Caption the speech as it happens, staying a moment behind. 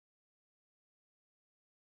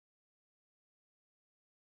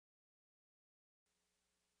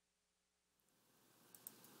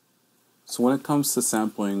So when it comes to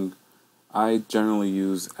sampling, I generally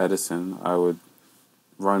use Edison. I would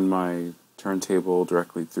run my turntable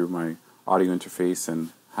directly through my audio interface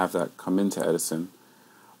and have that come into Edison.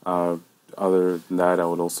 Other than that, I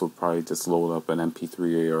would also probably just load up an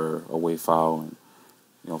MP3 or a WAV file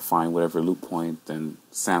and find whatever loop point and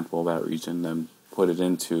sample that region, then put it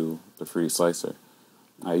into the FLSlicer.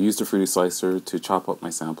 I use the FLSlicer to chop up my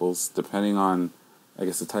samples. Depending on, I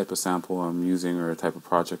guess, the type of sample I'm using or the type of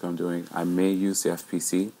project I'm doing, I may use the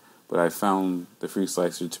FPC, but I found the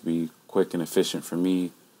FLSlicer to be quick and efficient for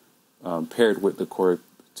me, paired with the Korg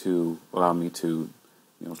to allow me to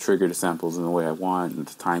trigger the samples in the way I want and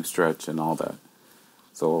the time stretch and all that.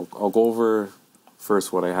 So I'll go over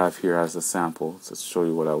first what I have here as a sample to show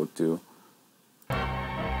you what I would do.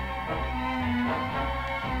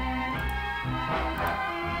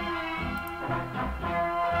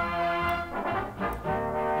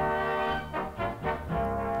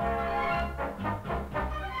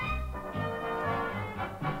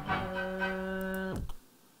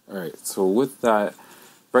 Alright, so with that,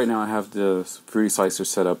 right now I have the FLSlicer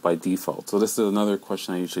set up by default. So this is another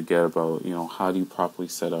question I usually get about, how do you properly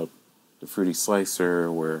set up the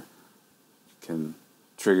FLSlicer where you can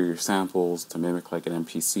trigger your samples to mimic like an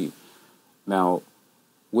MPC. Now,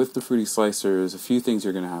 with the FLSlicer, there's a few things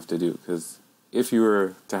you're going to have to do, because if you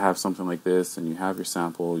were to have something like this and you have your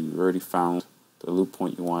sample, you already found the loop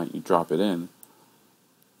point you want, you drop it in,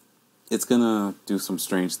 it's going to do some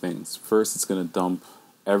strange things. First, it's going to dump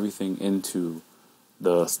everything into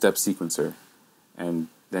the step sequencer, and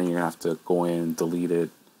then you're gonna have to go in and delete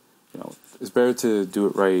it. It's better to do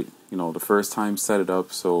it right, the first time, set it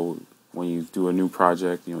up so when you do a new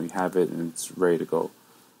project, you have it and it's ready to go.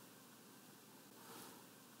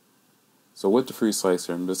 So with the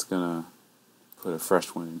FLSlicer, I'm just gonna put a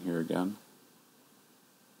fresh one in here again.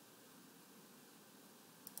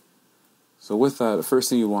 So with that, the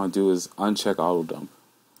first thing you want to do is uncheck auto dump,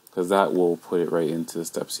 because that will put it right into the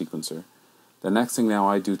step sequencer. The next thing now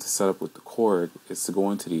I do to set up with the Korg is to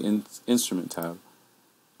go into the instrument tab,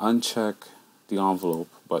 uncheck the envelope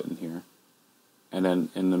button here, and then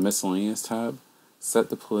in the miscellaneous tab, set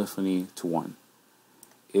the polyphony to 1.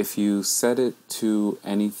 If you set it to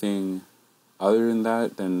anything other than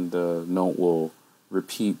that, then the note will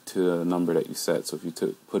repeat to the number that you set. So if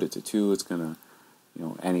you put it to 2, it's gonna,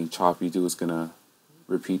 any chop you do is gonna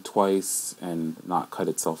repeat twice and not cut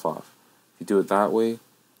itself off. If you do it that way,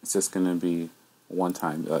 it's just going to be one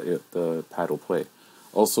time the pad will play.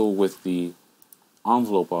 Also, with the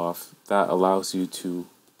envelope off, that allows you to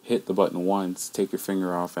hit the button once, take your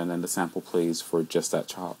finger off, and then the sample plays for just that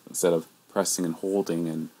chop, instead of pressing and holding,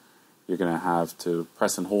 and you're going to have to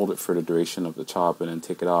press and hold it for the duration of the chop and then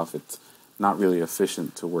take it off. It's not really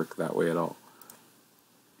efficient to work that way at all.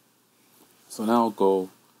 So now I'll go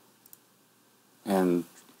and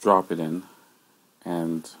drop it in,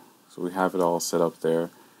 and so we have it all set up there.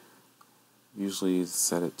 Usually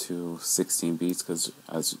set it to 16 beats, because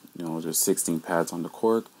as you know, there's 16 pads on the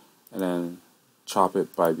Korg, and then chop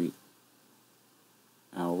it by beat.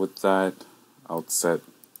 Now with that, I'll set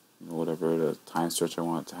whatever the time stretch I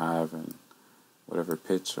want it to have and whatever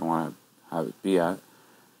pitch I want to have it be at.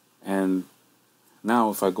 And now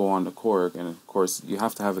if I go on the Korg, and of course you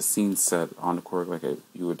have to have a scene set on the Korg like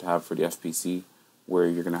you would have for the FPC, where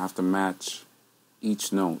you're going to have to match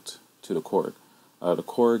each note to the Korg. The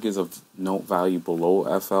Korg is a note value below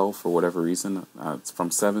FL for whatever reason. It's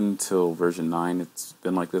from 7 till version 9. It's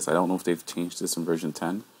been like this. I don't know if they've changed this in version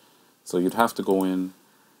 10. So you'd have to go in,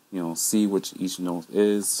 see which each note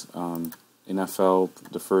is. In FL,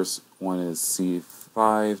 the first one is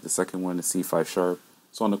C5, the second one is C5 sharp.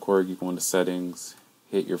 So on the Korg, you go into settings,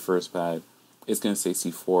 hit your first pad. It's going to say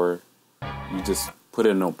C4. You just put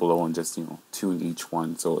a note below and just, tune each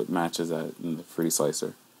one so it matches that in the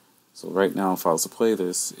FLSlicer. So right now, if I was to play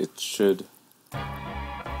this, it should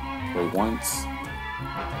play once.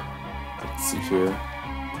 Let's see here.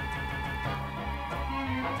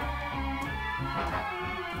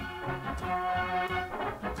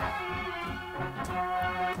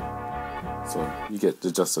 So you get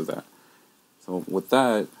the gist of that. So with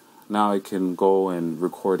that, now I can go and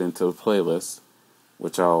record into the playlist,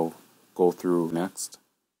 which I'll go through next.